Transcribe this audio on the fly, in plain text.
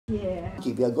Yeah.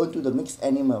 Okay, we are going to the next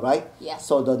animal, right? Yes.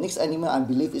 So the next animal, I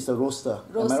believe, is a rooster.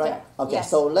 Rooster. Am I right? Okay, Yes.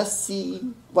 so let's see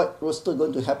what rooster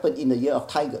going to happen in the year of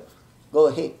tiger. Go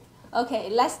ahead. Okay,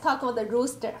 let's talk about the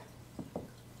rooster.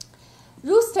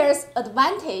 Rooster's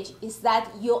advantage is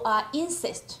that you are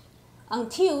insist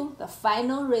until the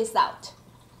final result.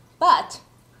 But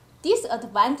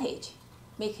disadvantage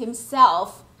make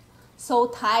himself so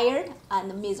tired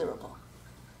and miserable.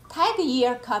 Tiger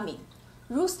year coming,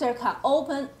 rooster can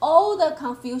open all the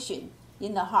confusion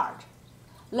in the heart.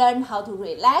 Learn how to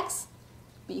relax,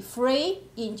 be free,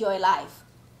 enjoy life.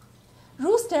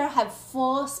 Rooster have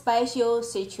 4 special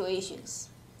situations.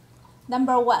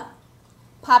 Number 1,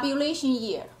 population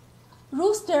year.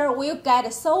 Rooster will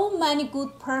get so many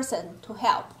good person to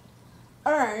help,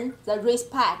 earn the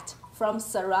respect from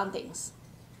surroundings.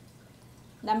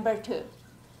 Number 2,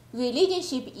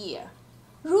 relationship year.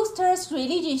 Rooster's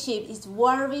relationship is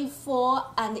very full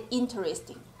and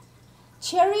interesting.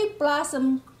 Cherry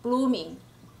blossom blooming.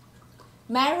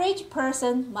 Marriage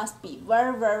person must be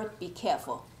very be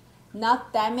careful,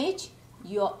 not damage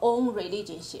your own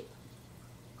relationship.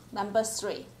 Number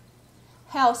 3,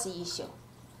 health issue.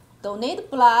 Donate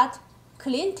blood,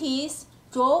 clean teeth,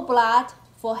 draw blood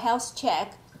for health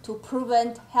check to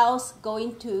prevent health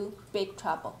going to big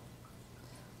trouble.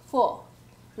 4,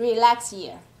 relax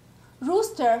year.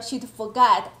 Rooster should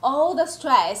forget all the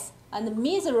stress and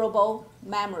miserable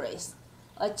memories.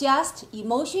 Adjust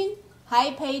emotion,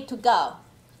 happy to go.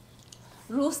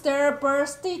 Rooster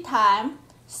birthday time,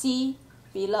 see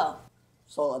below.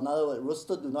 So in other words,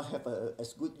 rooster do not have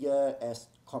as good year as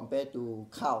compared to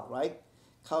cow, right?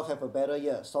 Cow have a better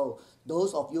year. So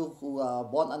those of you who are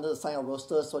born under the sign of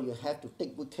rooster, so you have to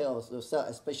take good care of yourself,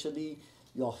 especially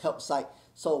your health side.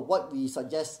 So what we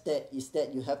suggest is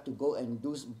that you have to go and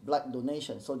do blood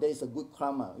donation. So there is a good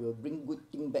karma. It will bring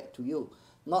good thing back to you.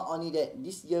 Not only that,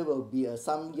 this year will be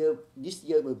this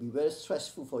year will be very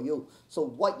stressful for you. So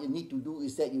what you need to do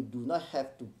is that you do not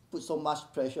have to put so much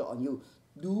pressure on you.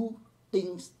 Do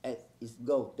things as it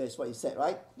go. That's what you said,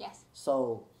 right? Yes.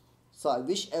 So I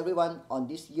wish everyone on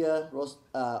this year,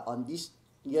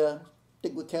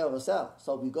 take good care of yourself.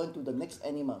 So we're going to the next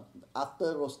animal.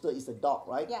 After rooster is a dog,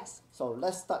 right? Yes. So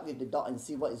let's start with the dog and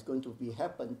see what is going to be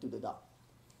happen to the dog.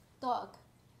 Dog,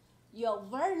 you're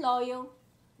very loyal,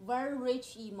 very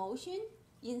rich emotion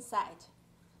inside.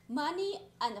 Money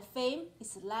and fame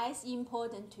is less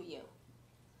important to you.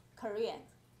 Korean,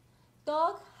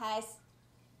 dog has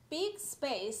big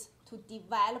space to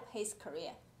develop his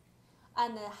career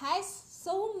and has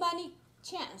so many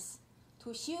chance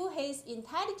to show his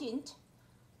intelligent.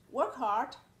 Work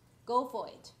hard, go for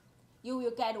it. You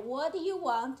will get what you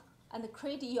want and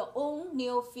create your own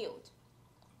new field.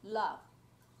 Love.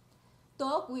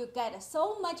 Dog will get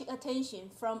so much attention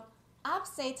from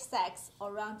opposite sex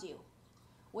around you.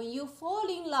 When you fall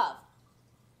in love,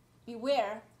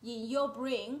 beware in your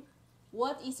brain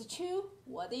what is true,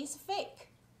 what is fake.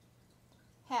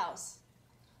 Health.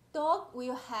 Dog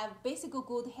will have basic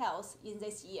good health in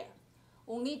this year.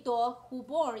 Only dog who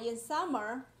born in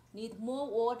summer need more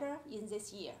water in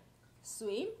this year.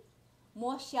 Swim,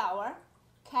 more shower,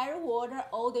 carry water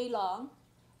all day long,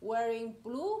 wearing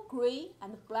blue, gray,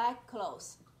 and black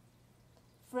clothes.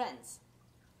 Friends.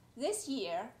 This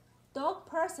year, dog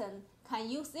person can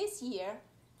use this year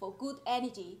for good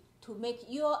energy to make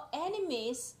your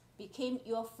enemies become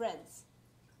your friends.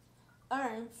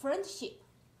 Earn friendship.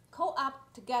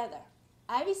 Co-op together.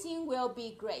 Everything will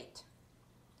be great.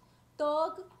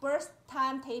 Dog birth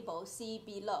timetable, see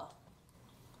below.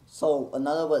 So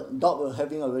another word, dog will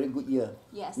having a very good year.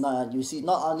 Yes. Now you see,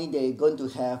 not only they're going to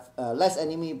have less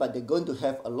enemy, but they're going to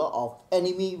have a lot of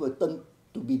enemy will turn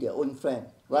to be their own friend,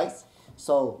 right? Yes.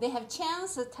 So they have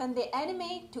chance to turn the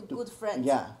enemy to good friends.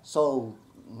 Yeah. So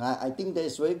I think that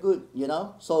is very good,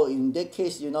 So in that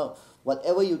case,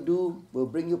 whatever you do will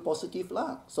bring you positive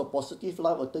luck. So positive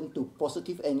luck will turn to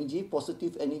positive energy.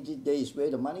 Positive energy, there is where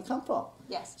the money come from.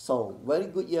 Yes. So very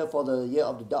good year for the year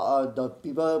of the dog. The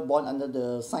people born under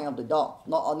the sign of the dog.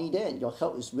 Not only that, your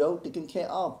health is well taken care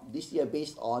of this year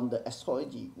based on the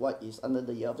astrology. What is under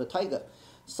the year of the tiger.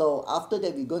 So after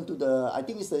that, we're going to the. I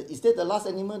think is that the last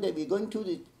animal that we're going to?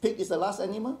 The pig is the last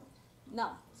animal.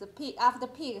 No, the pig. After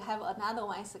pig, have another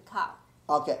one is a cow.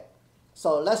 Okay.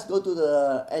 So let's go to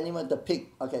the animal, the pig.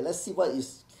 Okay, let's see what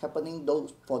is happening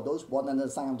for those born under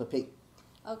the sign of the pig.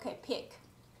 Okay, pig.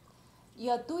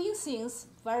 You are doing things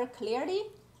very clearly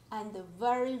and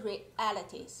very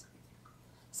realities.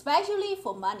 Especially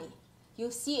for money,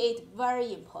 you see it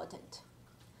very important.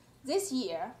 This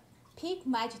year, pig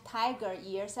match tiger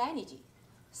year's energy.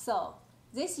 So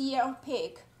this year of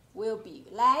pig will be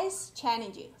less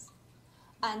challenging.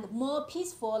 and more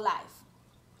peaceful life.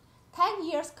 10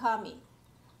 years coming,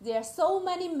 there are so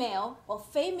many male or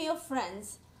female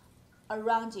friends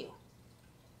around you.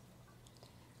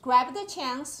 Grab the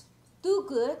chance, do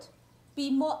good,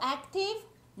 be more active,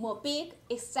 more big,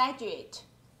 exaggerate.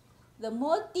 The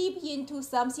more deep into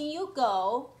something you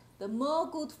go, the more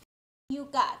good you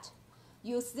got.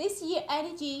 Use this year's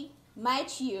energy,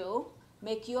 match you,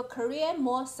 make your career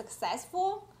more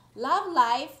successful, love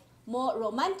life more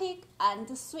romantic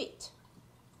and sweet.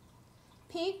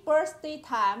 Pick birthday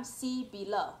time, see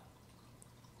below.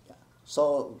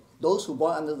 So those who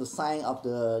born under the sign of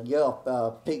the year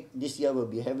of pig this year will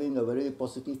be having a very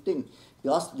positive thing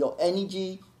because your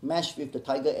energy match with the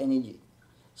tiger energy.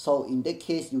 So in that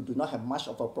case, you do not have much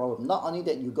of a problem. Not only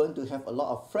that, you're going to have a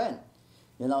lot of friends,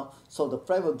 you know. So the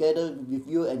friend will gather with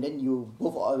you, and then you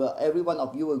both, every one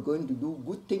of you are going to do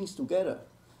good things together.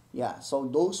 Yeah. So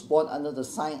those born under the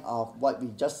sign of what we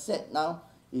just said now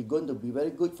is going to be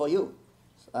very good for you.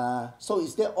 So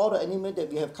is that all the animals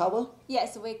that we have covered?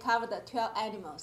 Yes, we covered the 12 animals.